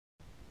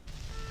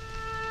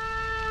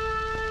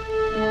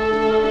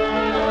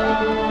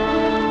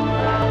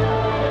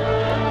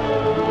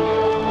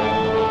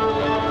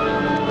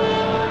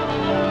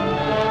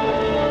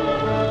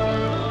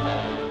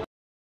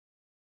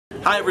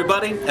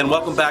everybody, and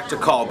welcome back to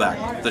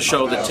Callback, the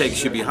show that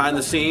takes you behind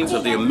the scenes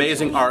of the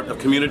amazing art of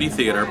community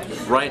theater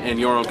right in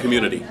your own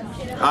community.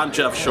 I'm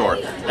Jeff Short,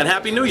 and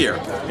Happy New Year!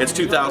 It's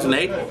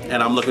 2008,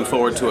 and I'm looking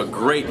forward to a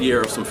great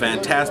year of some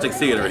fantastic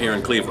theater here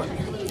in Cleveland.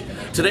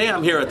 Today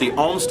I'm here at the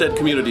Olmsted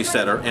Community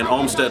Center in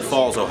Olmsted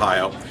Falls,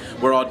 Ohio,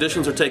 where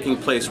auditions are taking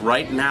place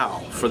right now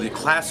for the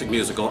classic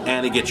musical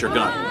Annie Get Your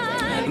Gun.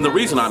 And the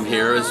reason I'm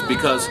here is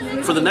because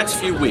for the next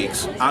few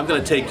weeks, I'm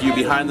going to take you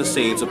behind the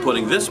scenes of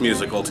putting this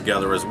musical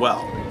together as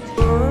well.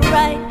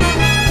 Right.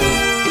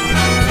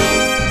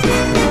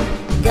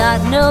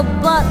 Got no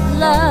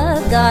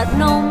butler, got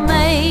no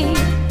maid.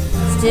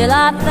 Still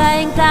I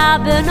think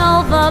I've been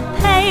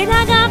overpaid.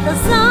 I got the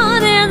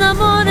sun in the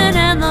morning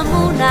and the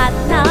moon at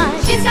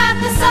night. She's got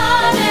the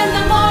sun in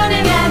the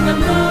morning and the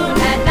moon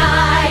at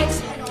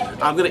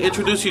night. I'm going to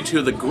introduce you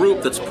to the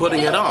group that's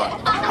putting it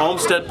on,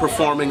 Olmsted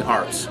Performing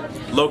Arts,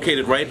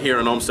 located right here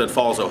in Olmsted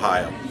Falls,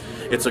 Ohio.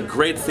 It's a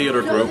great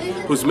theater group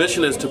whose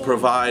mission is to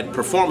provide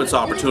performance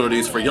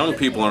opportunities for young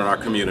people in our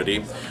community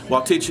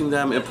while teaching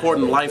them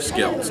important life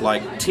skills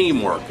like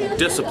teamwork,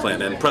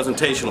 discipline, and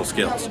presentational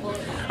skills.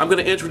 I'm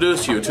going to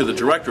introduce you to the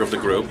director of the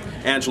group,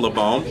 Angela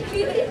Bohm,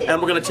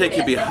 and we're going to take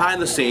you behind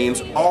the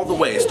scenes all the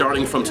way,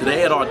 starting from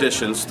today at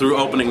auditions through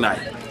opening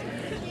night.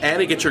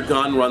 Annie Get Your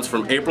Gun runs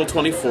from April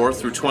 24th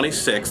through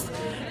 26th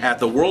at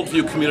the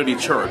Worldview Community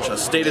Church, a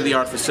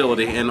state-of-the-art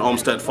facility in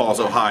Olmsted Falls,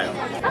 Ohio.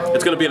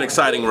 It's going to be an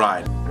exciting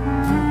ride.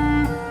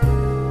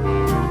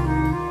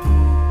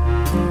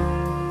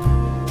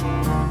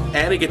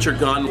 Annie Get Your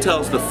Gun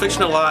tells the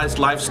fictionalized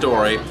life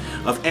story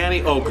of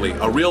Annie Oakley,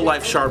 a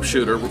real-life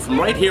sharpshooter from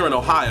right here in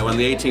Ohio in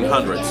the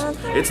 1800s.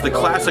 It's the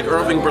classic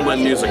Irving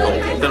Berlin musical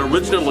that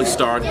originally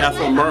starred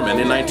Ethel Merman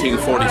in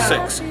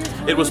 1946.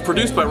 It was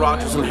produced by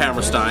Rodgers and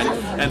Hammerstein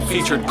and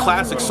featured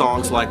classic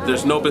songs like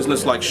There's No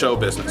Business Like Show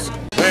Business.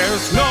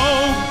 There's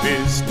no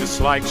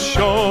business like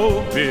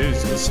show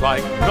business,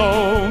 like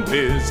no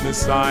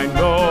business I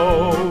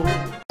know.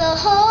 The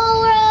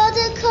whole world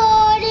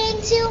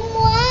according to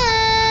moi.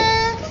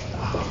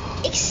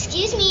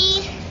 Excuse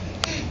me.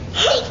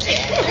 Thank you.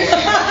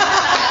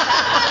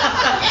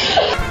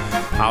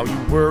 How you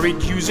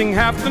worried using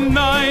half the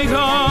night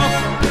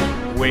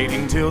off,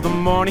 waiting till the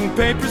morning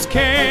papers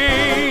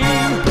came.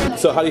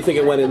 So how do you think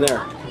it went in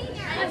there?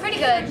 Pretty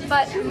good,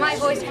 but my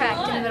voice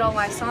cracked in the middle of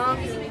my song,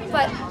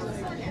 but...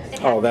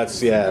 Oh,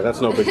 that's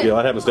no big deal.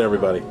 That happens to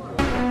everybody.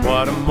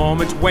 What a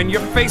moment when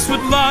your face would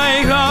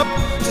light up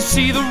to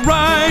see the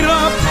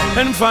write-up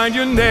and find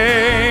your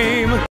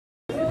name.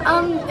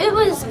 It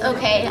was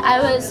okay.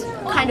 I was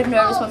kind of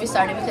nervous when we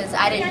started because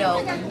I didn't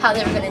know how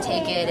they were going to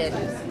take it and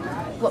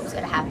what was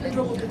going to happen. Let's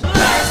go on with the show.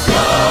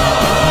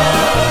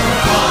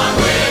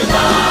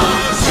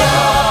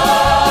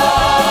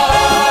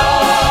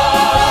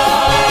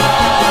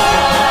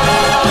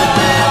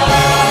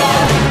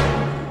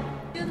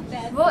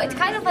 Well, it's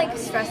kind of like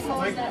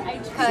stressful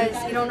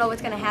because you don't know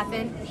what's going to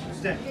happen,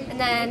 and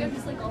then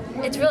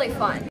it's really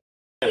fun.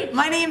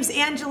 My name's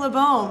Angela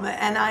Bohm,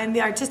 and I'm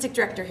the artistic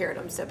director here at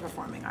Olmsted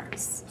Performing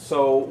Arts.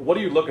 So what are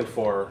you looking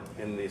for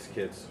in these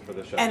kids for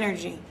the show?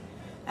 Energy.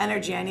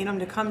 Energy. I need them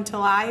to come to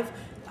life,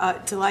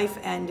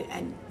 and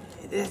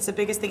that's the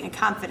biggest thing, and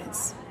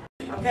confidence.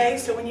 Okay,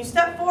 so when you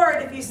step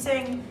forward, if you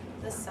sing,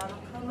 the sun will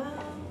come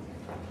out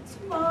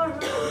tomorrow,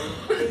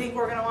 do you think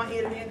we're going to want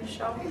you to be in the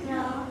show?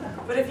 No.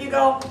 But if you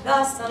go,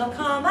 the sun will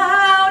come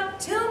out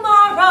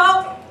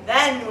tomorrow,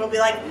 then we'll be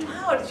like,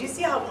 wow, did you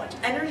see how much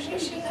energy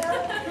she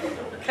had?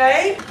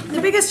 Okay?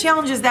 The biggest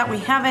challenge is that we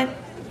haven't,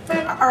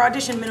 our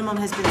audition minimum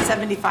has been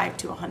 75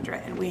 to 100,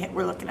 and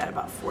we're looking at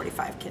about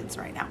 45 kids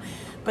right now.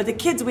 But the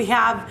kids we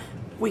have,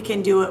 we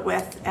can do it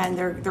with, and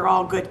they're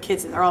all good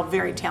kids, and they're all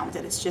very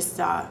talented. It's just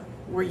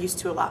we're used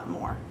to a lot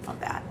more of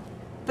that.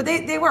 But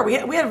they were. We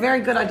had a very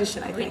good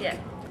audition, I think. We did.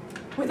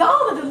 With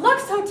all the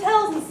deluxe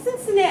hotels in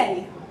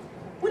Cincinnati,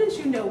 wouldn't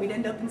you know we'd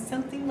end up in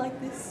something like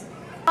this?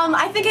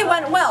 I think it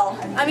went well.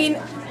 I mean,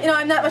 you know,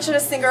 I'm not much of a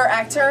singer or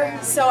actor,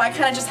 so I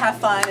kind of just have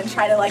fun and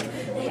try to, like,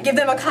 give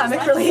them a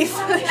comic relief.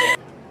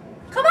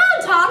 Come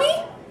on,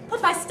 Tommy! Put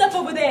my stuff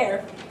over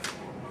there.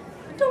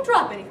 Don't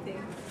drop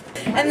anything.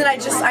 And then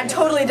I'm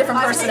totally a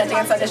different person at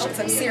dance auditions.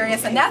 I'm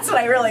serious, and that's what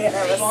I really get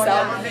nervous, so.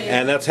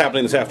 And that's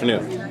happening this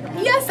afternoon.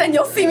 Yes, and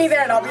you'll see me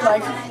there, and I'll be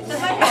like,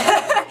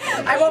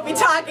 I won't be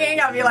talking,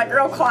 I'll be, like,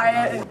 real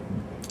quiet.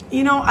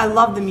 You know, I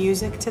love the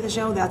music to the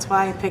show. That's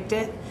why I picked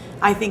it.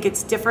 I think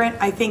it's different.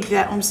 I think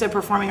that Olmsted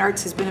Performing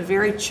Arts has been a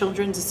very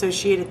children's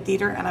associated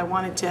theater, and I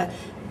wanted to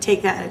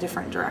take that in a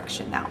different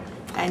direction now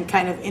and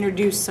kind of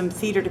introduce some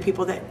theater to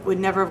people that would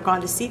never have gone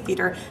to see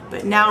theater,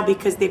 but now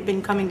because they've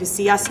been coming to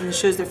see us and the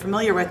shows they're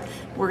familiar with,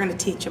 we're going to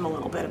teach them a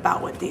little bit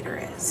about what theater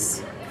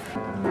is.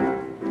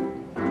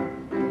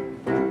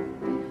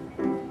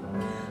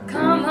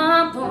 Come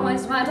on,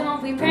 boys, why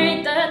don't we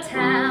paint the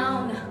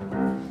town?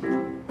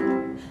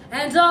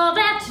 And all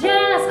that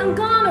jazz, I'm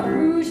gonna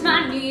rouge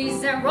my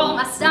knees and roll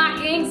my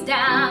stockings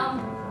down.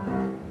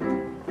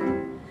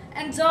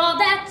 And all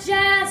that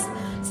jazz,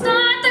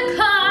 start the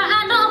car,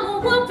 I know a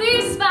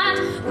whoopee spot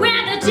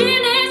where the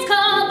gin is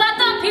cold but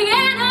the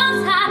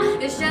piano's hot.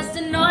 just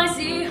a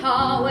noisy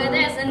hall where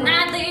there's a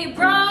nightly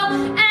brawl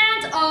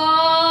and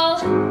all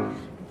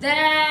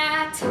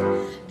that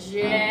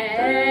jazz.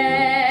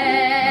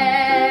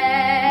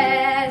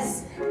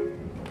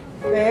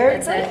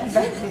 Very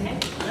That's good.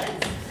 it.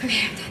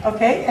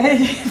 Okay,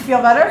 you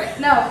feel better?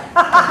 No,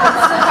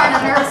 I'm still kind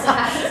of nervous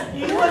about it.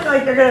 You look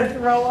like you're gonna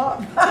throw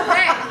up.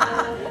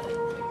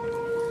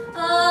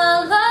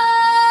 Alarm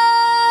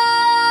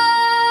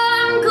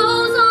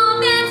goes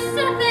on at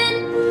 7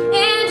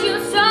 and you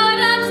start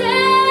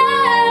uptown.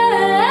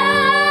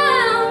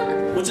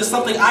 Which is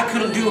something I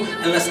couldn't do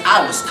unless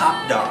I was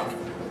top dog.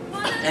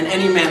 And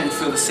any man would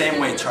feel the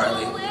same way,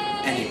 Charlie.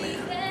 Any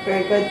man.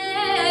 Very good.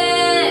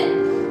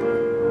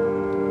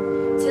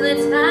 Till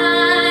it's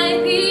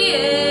 5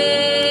 p.m.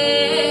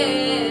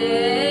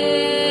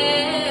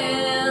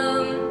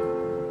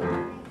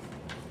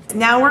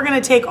 Now we're going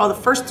to take all the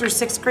 1st through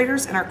 6th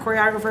graders, and our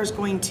choreographer is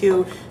going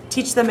to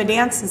teach them a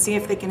dance and see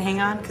if they can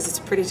hang on, because it's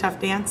a pretty tough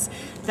dance.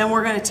 Then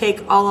we're going to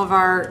take all of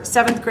our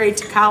 7th grade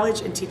to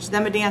college and teach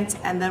them a dance,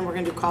 and then we're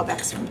going to do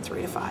callbacks from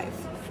 3 to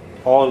 5.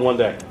 All in one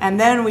day. And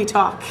then we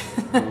talk,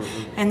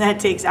 and that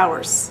takes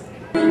hours.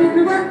 Okay,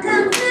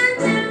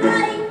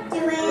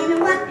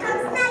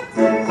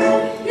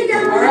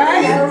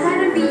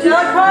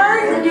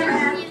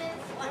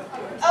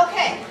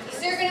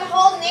 so you're gonna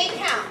hold an 8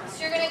 count.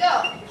 So you're gonna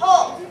go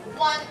hold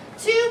 1,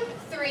 2,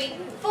 3,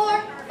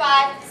 4,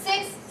 5,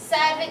 6,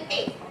 7,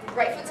 8.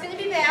 Right foot's gonna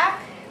be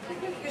back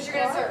because you're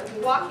gonna start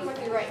walking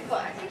with your right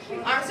foot.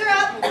 Arms are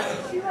up.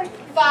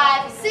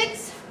 5,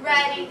 6,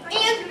 ready,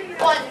 and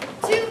 1,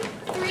 2,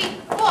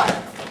 3, 4.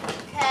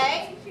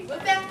 Okay,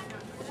 look back.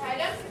 Try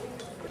again.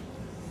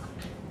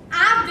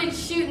 I've been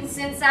shooting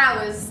since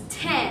I was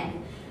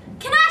 10.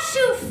 Can I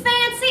shoot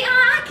fancy?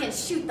 I can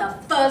shoot the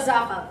fuzz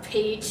off a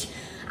peach.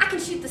 I can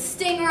shoot the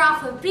stinger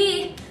off a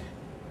bee.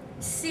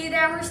 See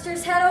that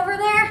rooster's head over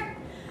there?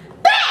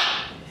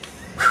 Bang!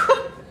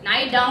 No,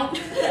 you don't.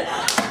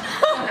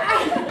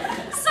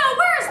 So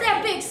where's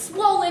that big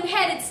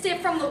swollen-headed stiff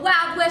from the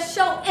Wild West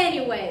show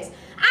anyways?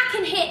 I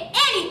can hit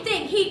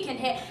anything he can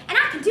hit, and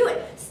I can do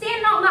it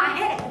standing on my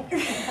head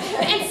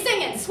and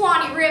singing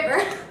Swanee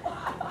River.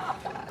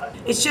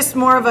 It's just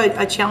more of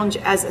a challenge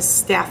as a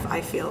staff,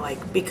 I feel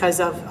like, because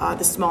of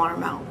the smaller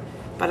amount.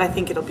 But I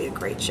think it'll be a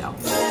great show.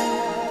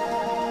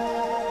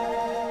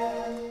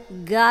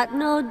 Got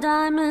no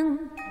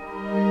diamond,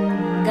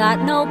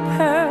 got no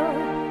pearl.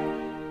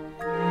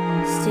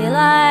 Still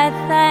I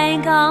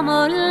think I'm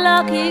a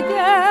lucky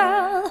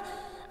girl.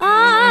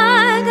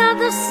 I got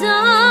the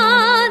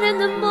sun in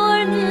the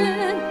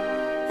morning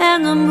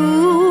and the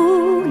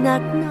moon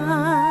at night.